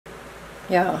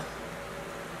Y'all,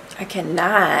 I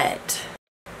cannot.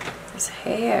 This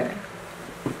hair.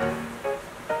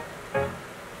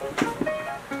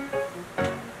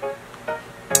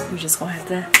 We're just gonna have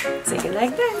to take it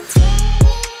like that.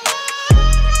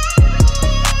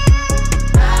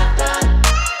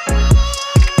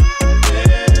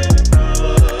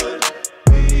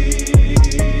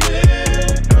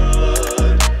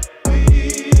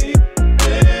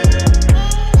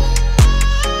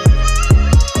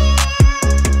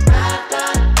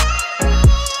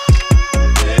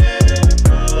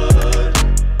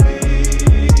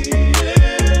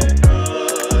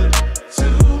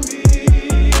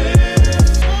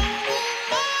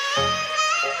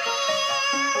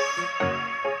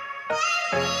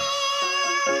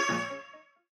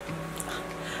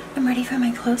 I'm ready for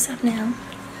my close-up now.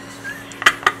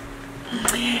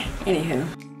 Anywho,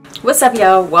 what's up,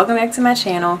 y'all? Welcome back to my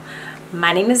channel.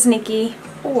 My name is Nikki,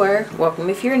 or welcome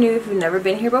if you're new, if you've never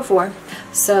been here before.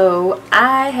 So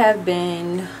I have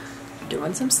been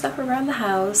doing some stuff around the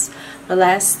house. The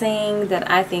last thing that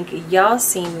I think y'all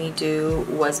seen me do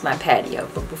was my patio.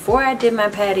 But before I did my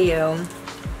patio,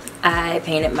 I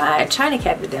painted my china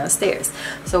cabinet downstairs.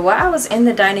 So while I was in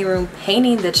the dining room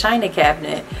painting the china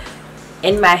cabinet,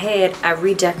 in my head I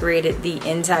redecorated the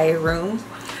entire room.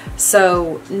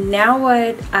 So now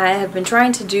what I have been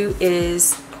trying to do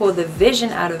is pull the vision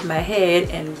out of my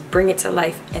head and bring it to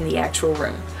life in the actual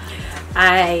room.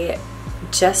 I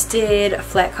just did a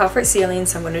flat coffered ceiling,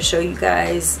 so I'm going to show you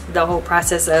guys the whole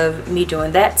process of me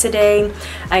doing that today.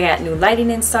 I got new lighting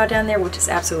installed down there, which is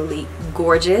absolutely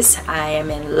gorgeous. I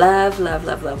am in love, love,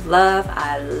 love, love, love.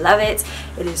 I love it.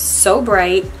 It is so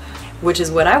bright, which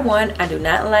is what I want. I do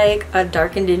not like a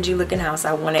dark and dingy looking house.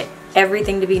 I wanted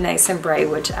everything to be nice and bright,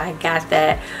 which I got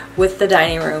that with the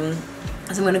dining room.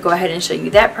 So I'm going to go ahead and show you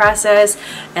that process,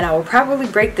 and I will probably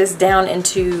break this down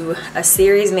into a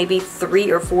series, maybe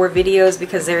 3 or 4 videos,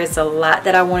 because there is a lot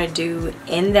that I want to do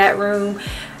in that room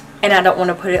and I don't want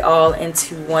to put it all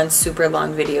into one super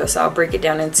long video. So I'll break it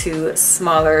down into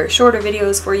smaller, shorter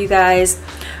videos for you guys.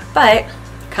 But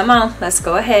come on, let's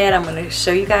go ahead. I'm going to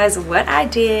show you guys what I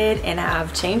did and how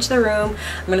I've changed the room.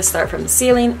 I'm going to start from the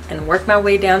ceiling and work my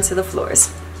way down to the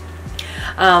floors.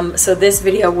 So this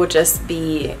video will just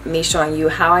be me showing you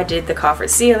how I did the coffered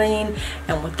ceiling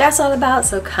and what that's all about.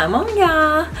 So come on,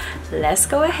 y'all, let's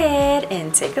go ahead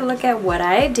and take a look at what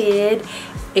I did.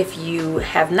 If you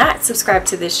have not subscribed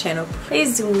to this channel,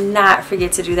 please do not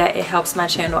forget to do that. It helps my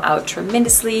channel out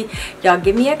tremendously. Y'all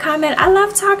give me a comment. I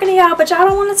love talking to y'all, but y'all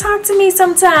don't want to talk to me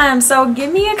sometimes. So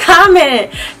give me a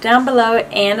comment down below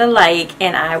and a like,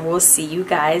 and I will see you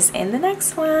guys in the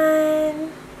next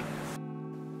one.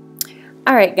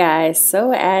 Alright guys,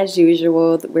 so as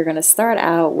usual, we're going to start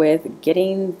out with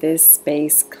getting this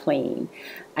space clean.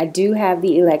 I do have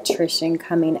the electrician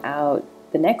coming out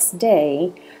the next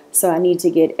day, so I need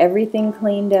to get everything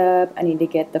cleaned up. I need to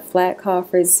get the flat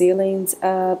coffered ceilings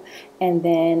up, and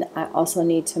then I also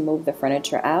need to move the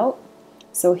furniture out.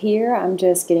 So here I'm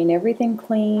just getting everything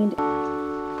cleaned.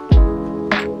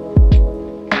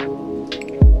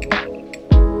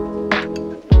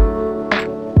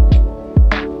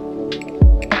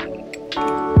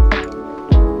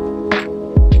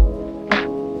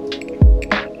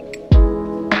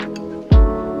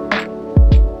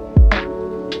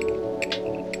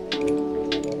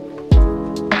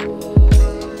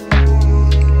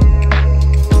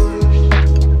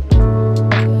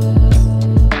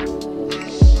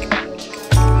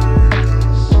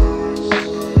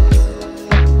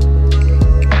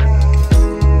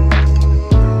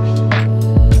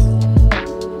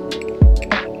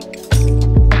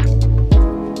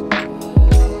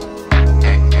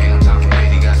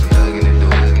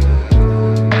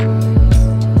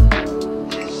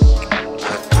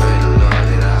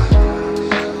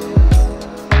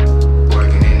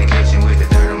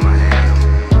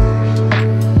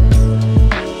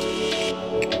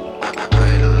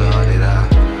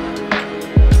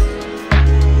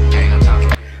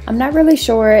 I'm not really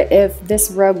sure if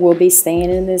this rug will be staying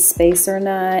in this space or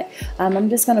not. I'm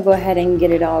just going to go ahead and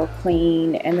get it all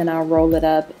clean, and then I'll roll it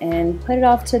up and put it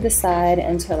off to the side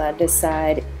until I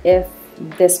decide if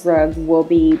this rug will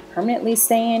be permanently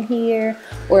staying here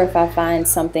or if I find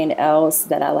something else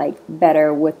that I like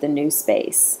better with the new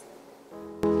space.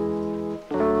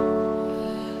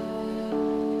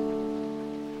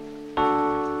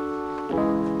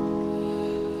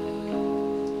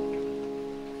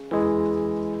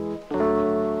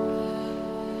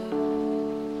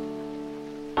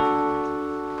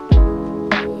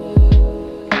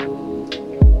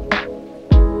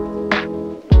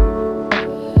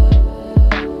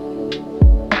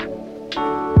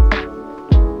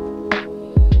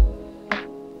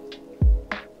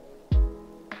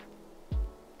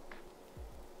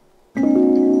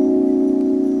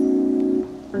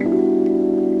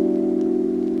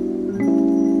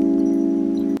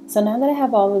 So now that I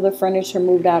have all of the furniture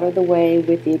moved out of the way,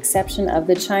 with the exception of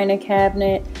the china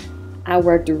cabinet, I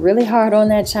worked really hard on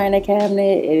that china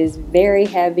cabinet. It is very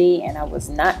heavy and I was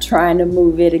not trying to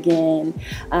move it again.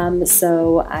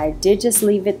 So I did just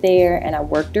leave it there and I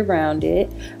worked around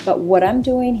it. But what I'm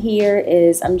doing here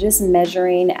is I'm just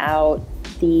measuring out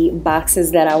the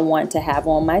boxes that I want to have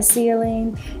on my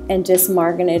ceiling and just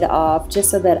marking it off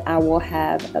just so that I will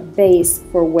have a base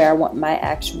for where I want my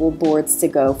actual boards to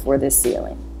go for the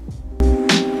ceiling.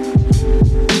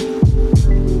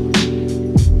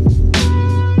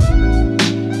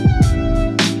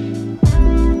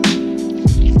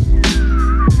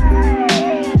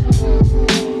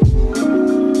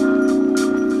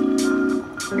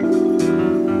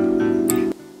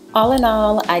 All in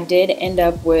all, I did end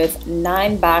up with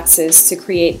 9 boxes to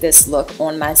create this look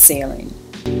on my ceiling.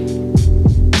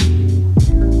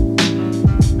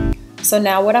 So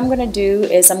now what I'm going to do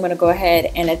is I'm going to go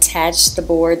ahead and attach the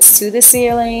boards to the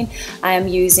ceiling. I am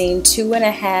using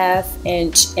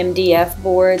 2.5-inch MDF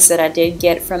boards that I did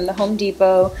get from the Home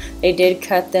Depot. They did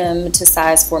cut them to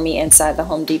size for me inside the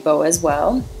Home Depot as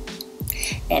well.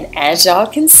 And as y'all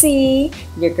can see,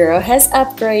 your girl has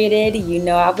upgraded. You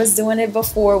know I was doing it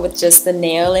before with just the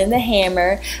nail and the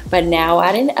hammer, but now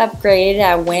I didn't upgrade it.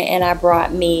 I went and I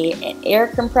brought me an air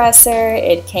compressor.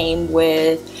 It came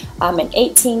with an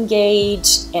 18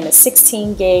 gauge and a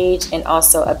 16 gauge and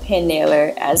also a pin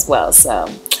nailer as well. So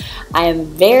I am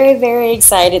very, very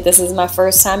excited. This is my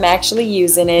first time actually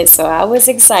using it, so I was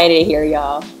excited here,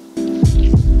 y'all.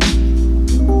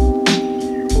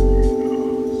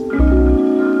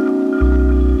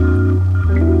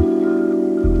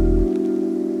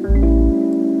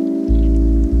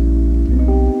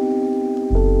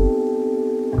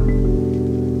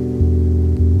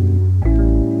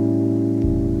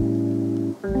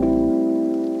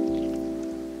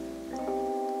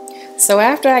 So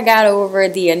after I got over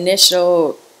the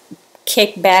initial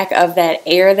kickback of that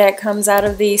air that comes out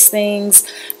of these things,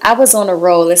 I was on a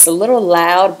roll. It's a little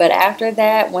loud, but after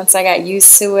that, once I got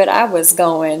used to it, I was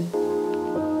going.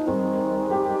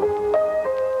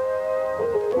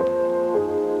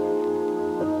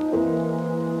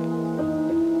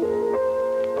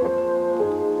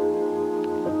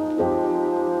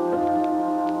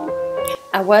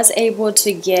 I was able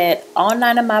to get all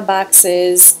 9 of my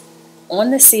boxes on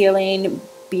the ceiling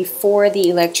before the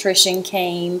electrician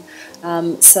came.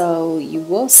 So you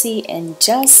will see in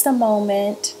just a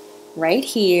moment right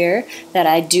here that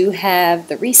I do have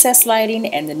the recessed lighting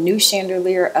and the new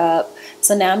chandelier up.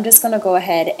 So now I'm just going to go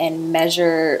ahead and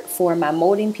measure for my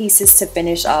molding pieces to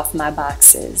finish off my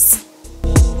boxes.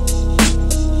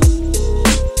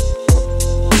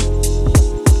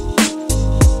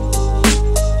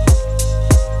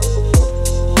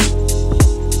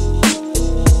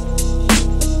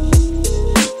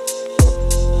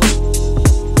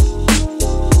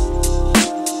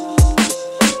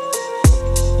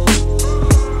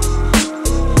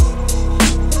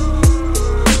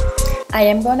 I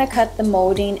am going to cut the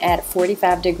molding at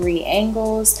 45-degree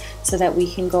angles so that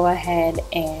we can go ahead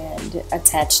and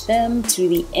attach them to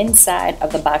the inside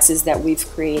of the boxes that we've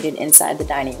created inside the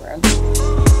dining room.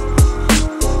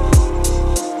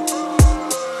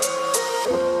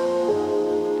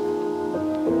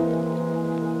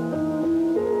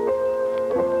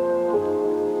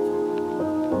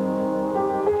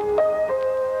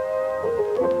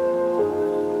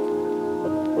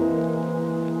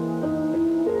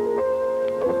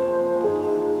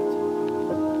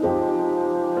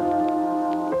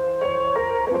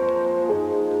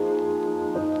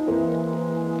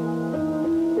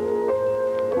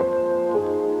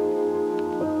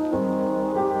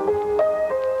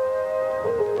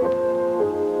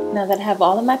 Now that I have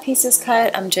all of my pieces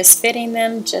cut, I'm just fitting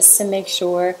them just to make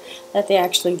sure that they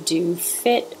actually do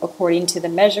fit according to the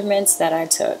measurements that I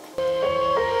took.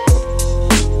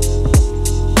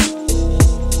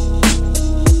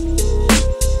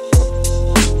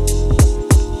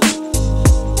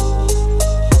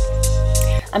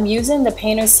 I'm using the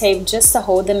painter's tape just to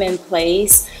hold them in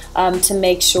place to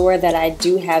make sure that I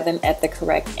do have them at the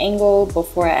correct angle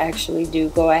before I actually do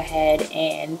go ahead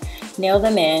and nail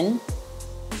them in.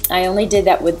 I only did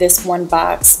that with this one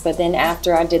box, but then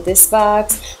after I did this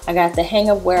box, I got the hang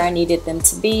of where I needed them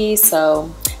to be,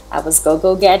 so I was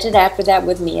go gadget after that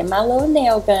with me and my little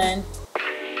nail gun.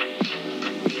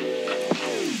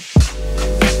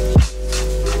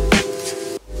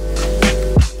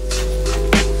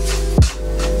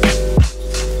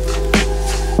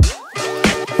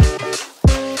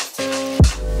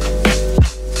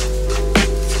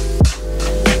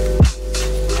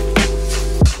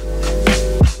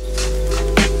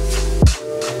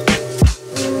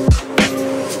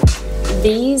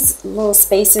 These little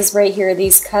spaces right here,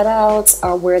 these cutouts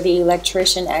are where the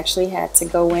electrician actually had to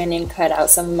go in and cut out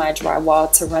some of my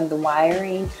drywall to run the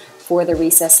wiring for the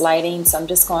recessed lighting. So I'm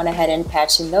just going ahead and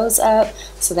patching those up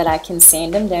so that I can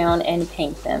sand them down and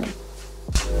paint them.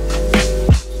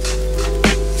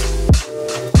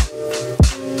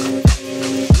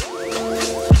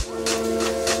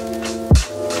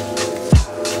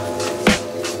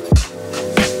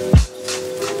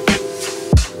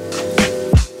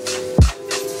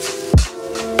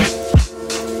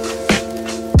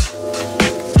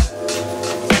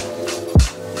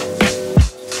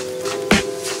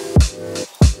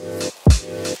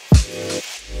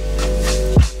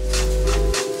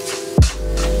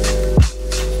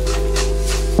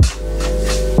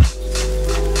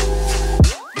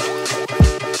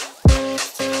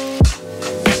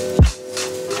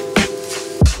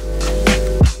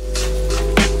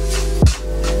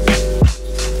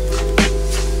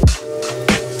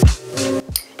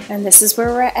 And this is where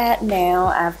we're at now.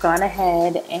 I've gone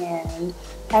ahead and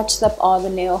patched up all the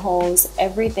nail holes.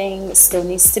 Everything still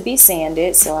needs to be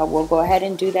sanded, so I will go ahead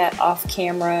and do that off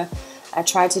camera. I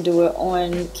tried to do it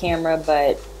on camera,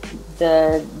 but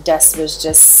the dust was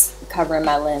just covering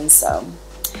my lens, so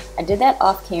I did that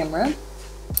off camera.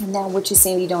 And now what you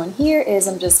see me doing here is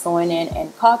I'm just going in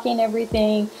and caulking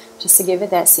everything just to give it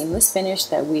that seamless finish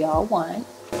that we all want.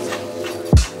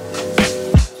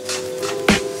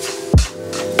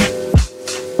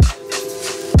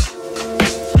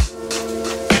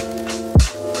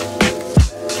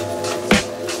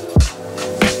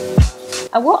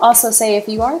 I will also say, if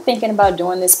you are thinking about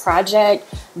doing this project,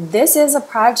 this is a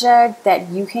project that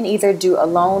you can either do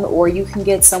alone or you can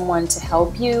get someone to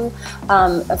help you.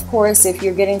 Of course, if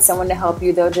you're getting someone to help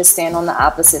you, they'll just stand on the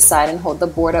opposite side and hold the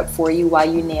board up for you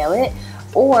while you nail it.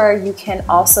 Or you can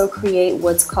also create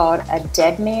what's called a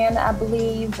dead man, I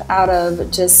believe, out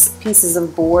of just pieces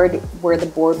of board where the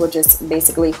board will just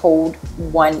basically hold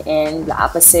one end, the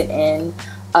opposite end,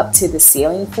 up to the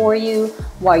ceiling for you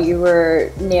while you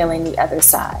were nailing the other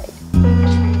side.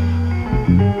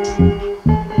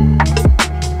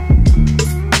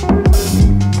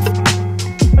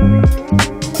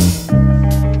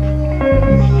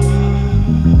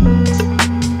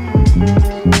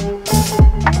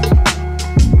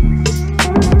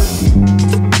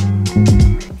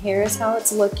 Here's how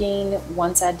it's looking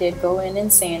once I did go in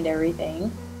and sand everything.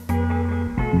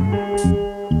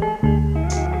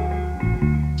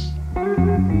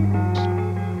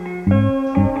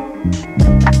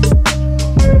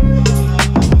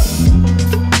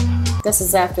 This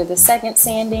is after the second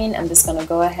sanding. I'm just going to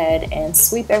go ahead and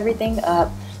sweep everything up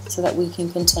so that we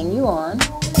can continue on.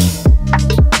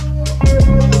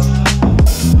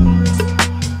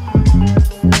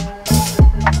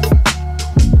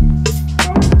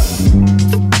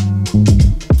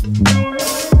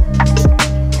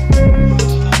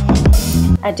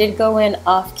 I did go in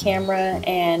off camera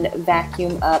and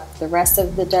vacuum up the rest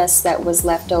of the dust that was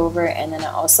left over, and then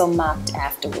I also mopped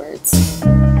afterwards.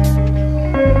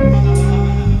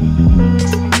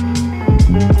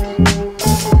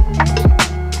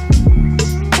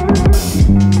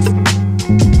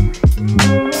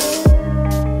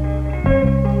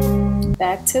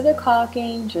 Back to the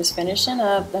caulking, just finishing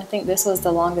up. I think this was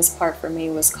the longest part for me,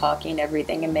 was caulking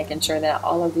everything and making sure that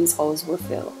all of these holes were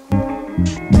filled.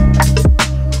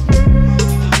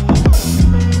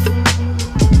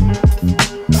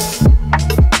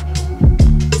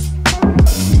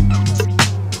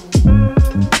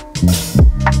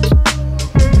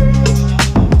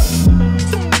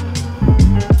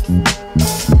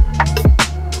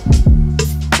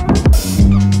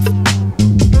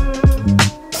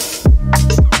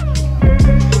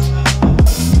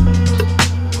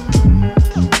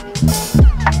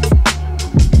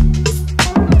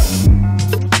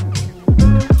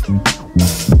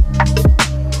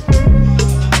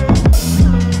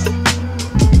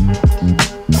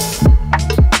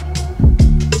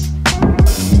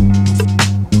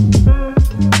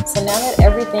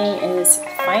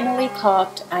 Finally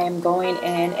caulked, I am going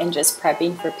in and just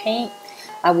prepping for paint.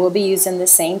 I will be using the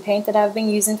same paint that I've been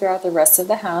using throughout the rest of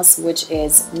the house, which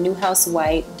is New House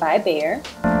White by Behr.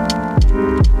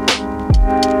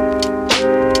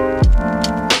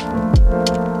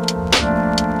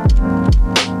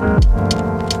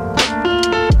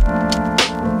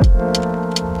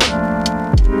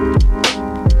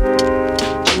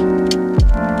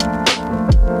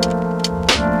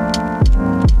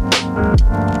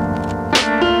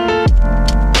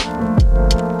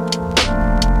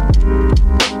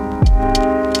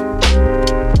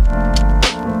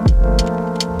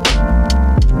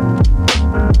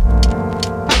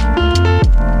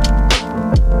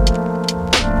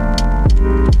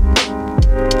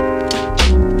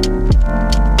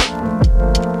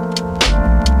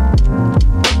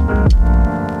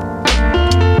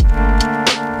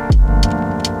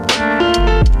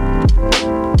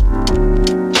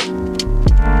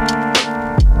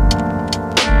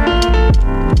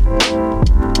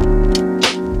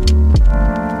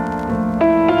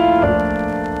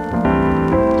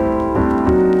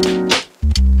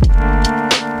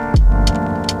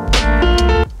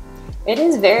 It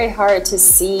is very hard to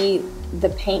see the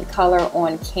paint color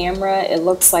on camera. It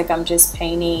looks like I'm just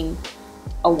painting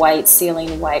a white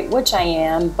ceiling white, which I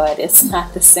am, but it's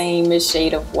not the same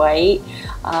shade of white.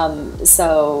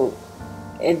 So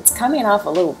it's coming off a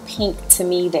little pink to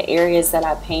me, the areas that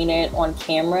I painted on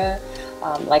camera,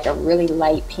 like a really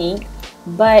light pink,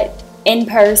 but in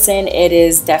person it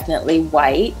is definitely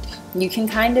white. You can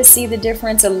kind of see the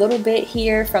difference a little bit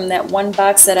here from that one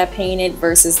box that I painted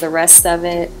versus the rest of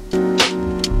it.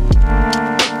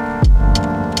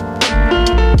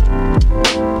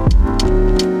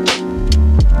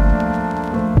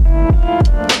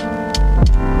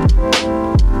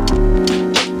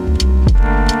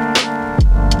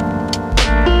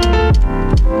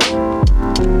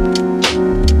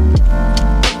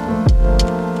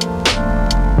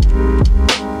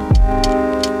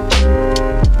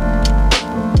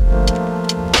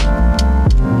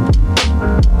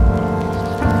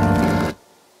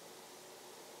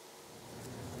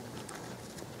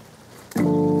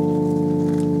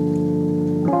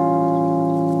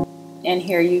 And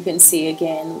here you can see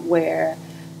again where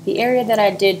the area that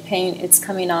I did paint, it's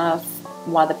coming off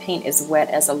while the paint is wet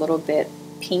as a little bit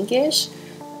pinkish,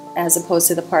 as opposed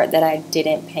to the part that I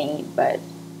didn't paint. But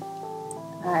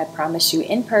I promise you,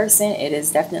 in person it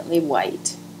is definitely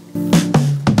white.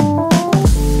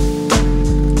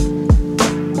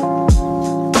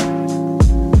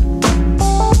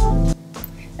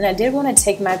 And I did want to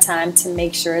take my time to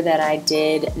make sure that I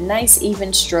did nice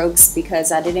even strokes,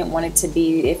 because I didn't want it to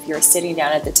be, if you're sitting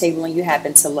down at the table and you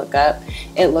happen to look up,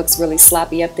 it looks really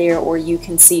sloppy up there, or you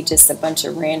can see just a bunch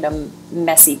of random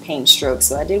messy paint strokes.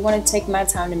 So I did want to take my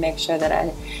time to make sure that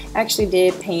I actually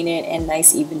did paint it in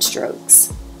nice even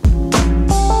strokes.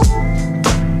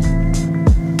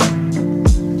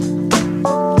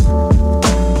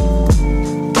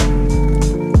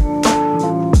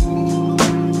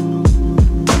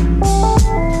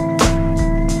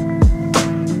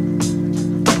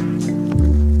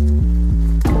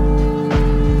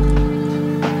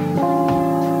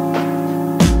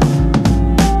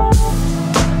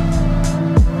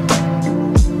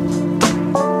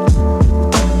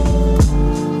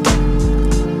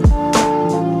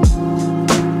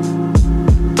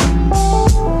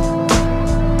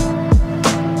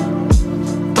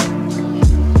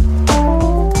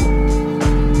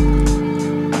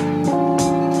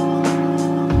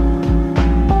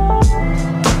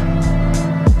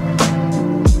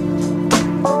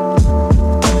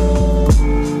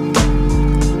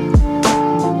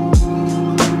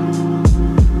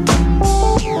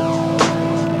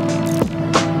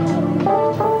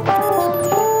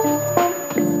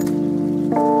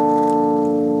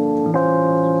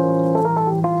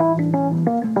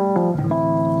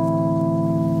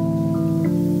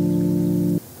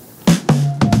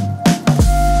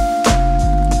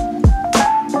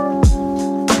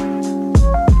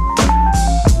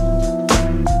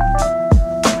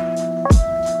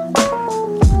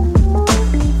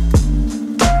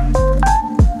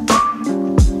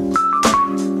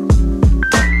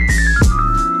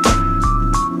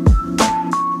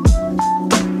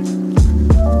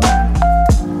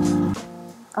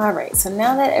 Alright, so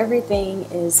now that everything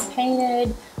is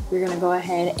painted, we're going to go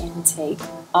ahead and take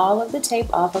all of the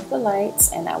tape off of the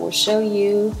lights, and I will show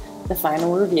you the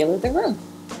final reveal of the room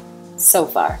so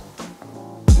far.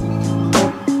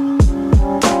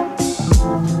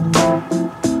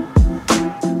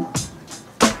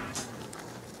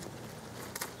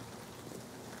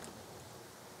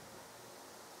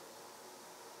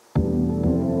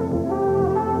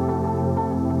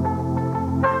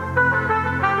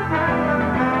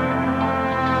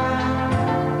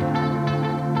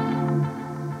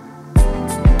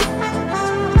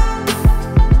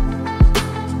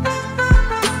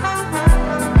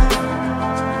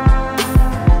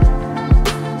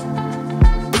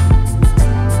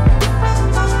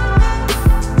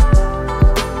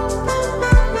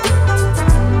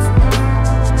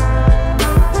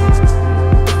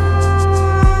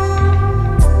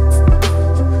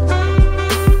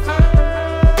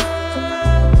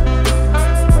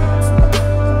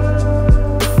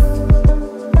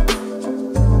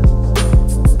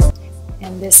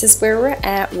 This is where we're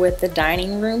at with the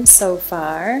dining room so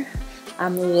far.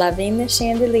 I'm loving the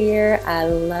chandelier. I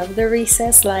love the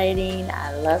recessed lighting.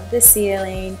 I love the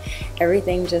ceiling.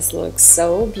 Everything just looks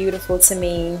so beautiful to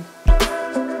me.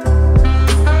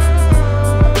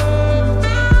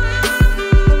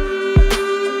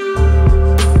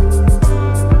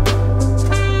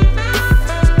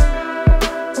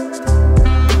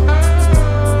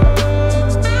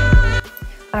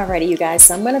 Alrighty, you guys,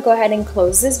 so I'm going to go ahead and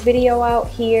close this video out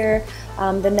here.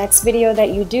 The next video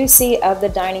that you do see of the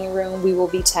dining room, we will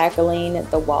be tackling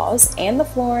the walls and the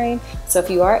flooring. So if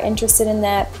you are interested in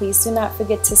that, please do not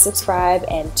forget to subscribe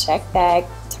and check back.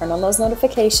 Turn on those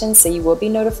notifications so you will be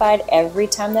notified every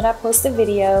time that I post a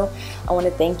video. I want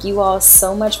to thank you all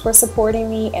so much for supporting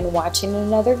me and watching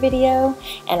another video,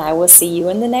 and I will see you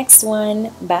in the next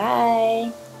one.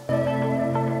 Bye.